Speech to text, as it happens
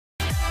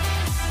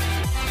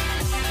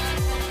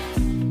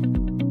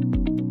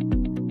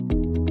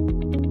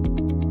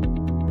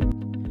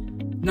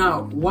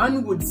Now,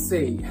 one would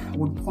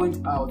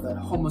point out that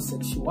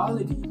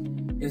homosexuality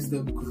is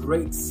the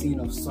great sin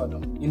of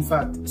Sodom. In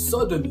fact,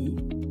 sodomy,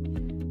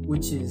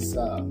 which is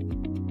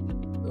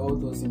all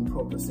those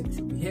improper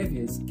sexual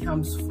behaviors,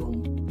 comes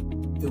from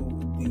the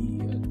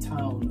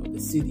town or the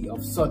city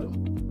of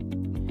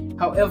Sodom.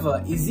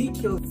 However,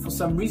 Ezekiel, for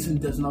some reason,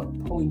 does not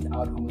point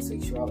out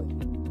homosexuality.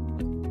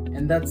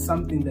 And that's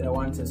something that I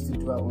want us to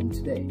dwell on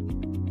today.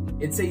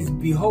 It says,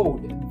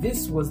 "Behold,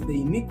 this was the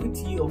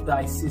iniquity of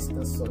thy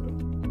sister Sodom.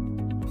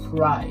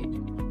 Pride,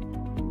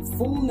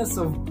 fullness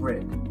of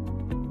bread,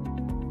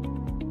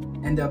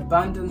 and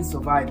abundance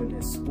of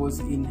idleness was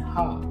in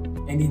her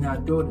and in her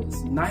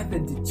daughters. Neither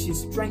did she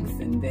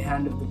strengthen the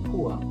hand of the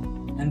poor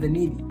and the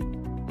needy.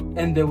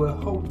 And they were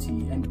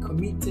haughty and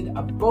committed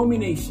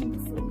abomination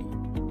before me.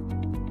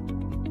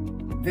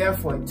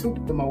 Therefore I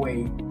took them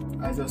away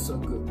as I saw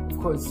good." Of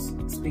course,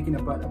 speaking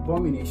about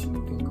abomination,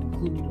 we can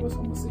conclude it was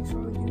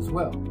homosexuality as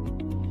well.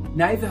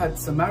 "Neither had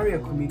Samaria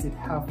committed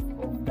half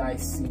of thy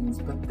sins,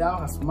 but thou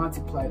hast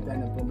multiplied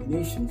thine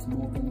abominations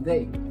more than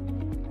they,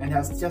 and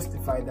hast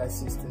justified thy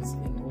sisters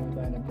in all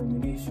thine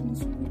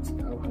abominations which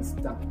thou hast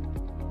done."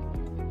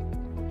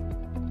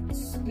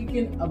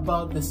 Speaking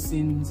about the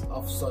sins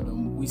of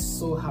Sodom, we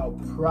saw how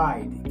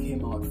pride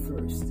came out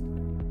first.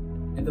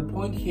 And the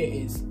point here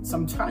is,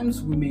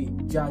 sometimes we may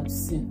judge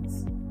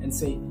sins and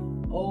say,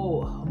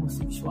 "Oh,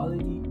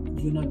 homosexuality,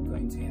 you're not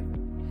going to heaven."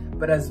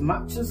 But as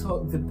much as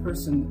the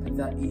person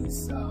that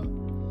is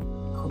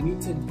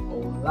committed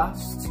or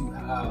loves to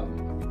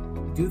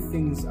do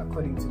things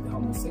according to the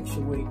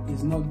homosexual way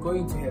is not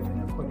going to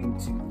heaven according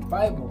to the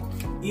Bible,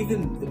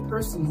 even the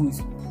person who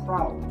is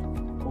proud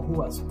or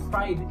who has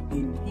pride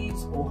in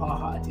his or her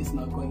heart is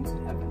not going to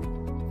heaven.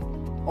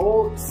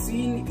 All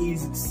sin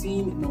is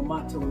sin no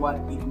matter what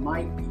it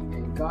might be.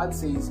 And God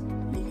says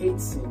He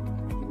hates sin,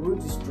 He will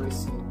destroy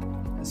sin.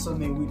 And so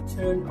may we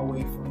turn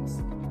away from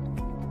sin.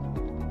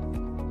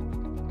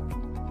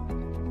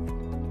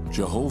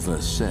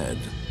 Jehovah said,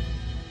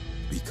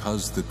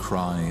 "Because the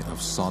cry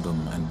of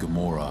Sodom and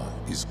Gomorrah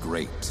is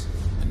great,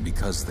 and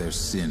because their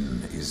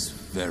sin is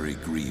very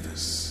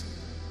grievous,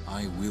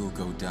 I will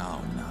go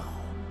down now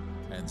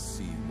and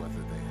see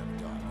whether they have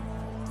done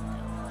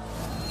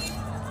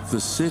altogether." The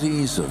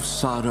cities of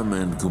Sodom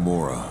and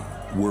Gomorrah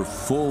were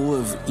full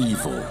of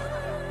evil,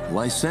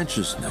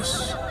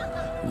 licentiousness,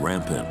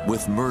 rampant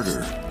with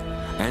murder,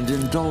 and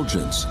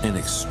indulgence in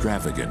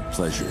extravagant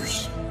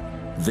pleasures.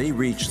 They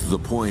reached the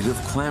point of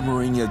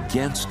clamoring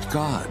against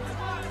God,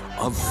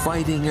 of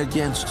fighting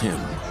against Him,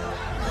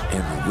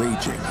 and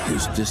raging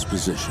His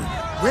disposition.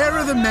 "Where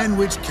are the men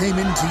which came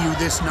into you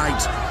this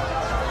night?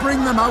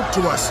 Bring them out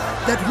to us,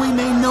 that we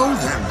may know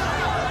them."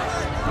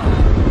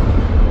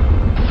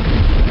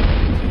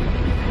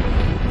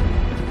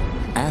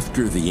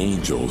 After the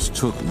angels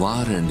took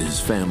Lot and his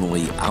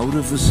family out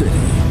of the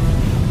city,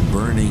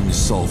 burning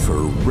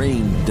sulfur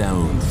rained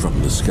down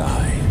from the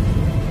sky.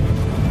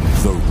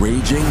 The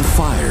raging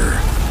fire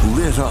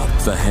lit up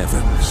the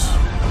heavens.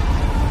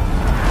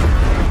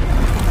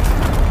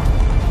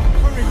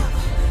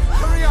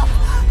 Hurry up!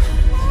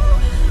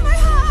 My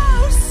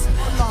house!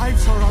 Our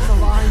lives are on the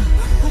line.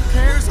 Who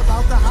cares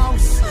about the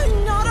house?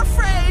 I'm not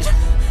afraid.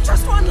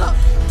 Just one look.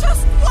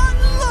 Just one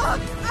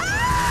look.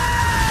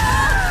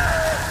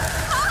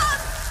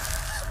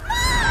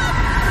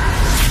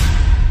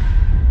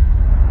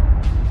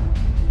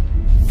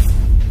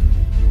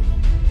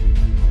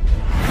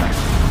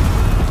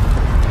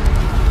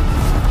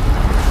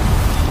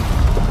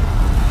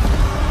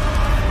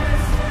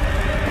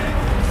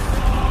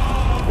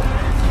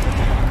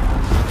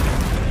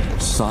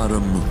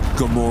 Sodom,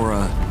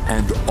 Gomorrah,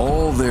 and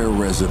all their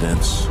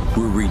residents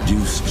were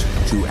reduced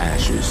to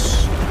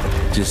ashes,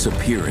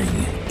 disappearing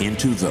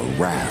into the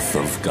wrath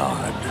of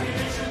God.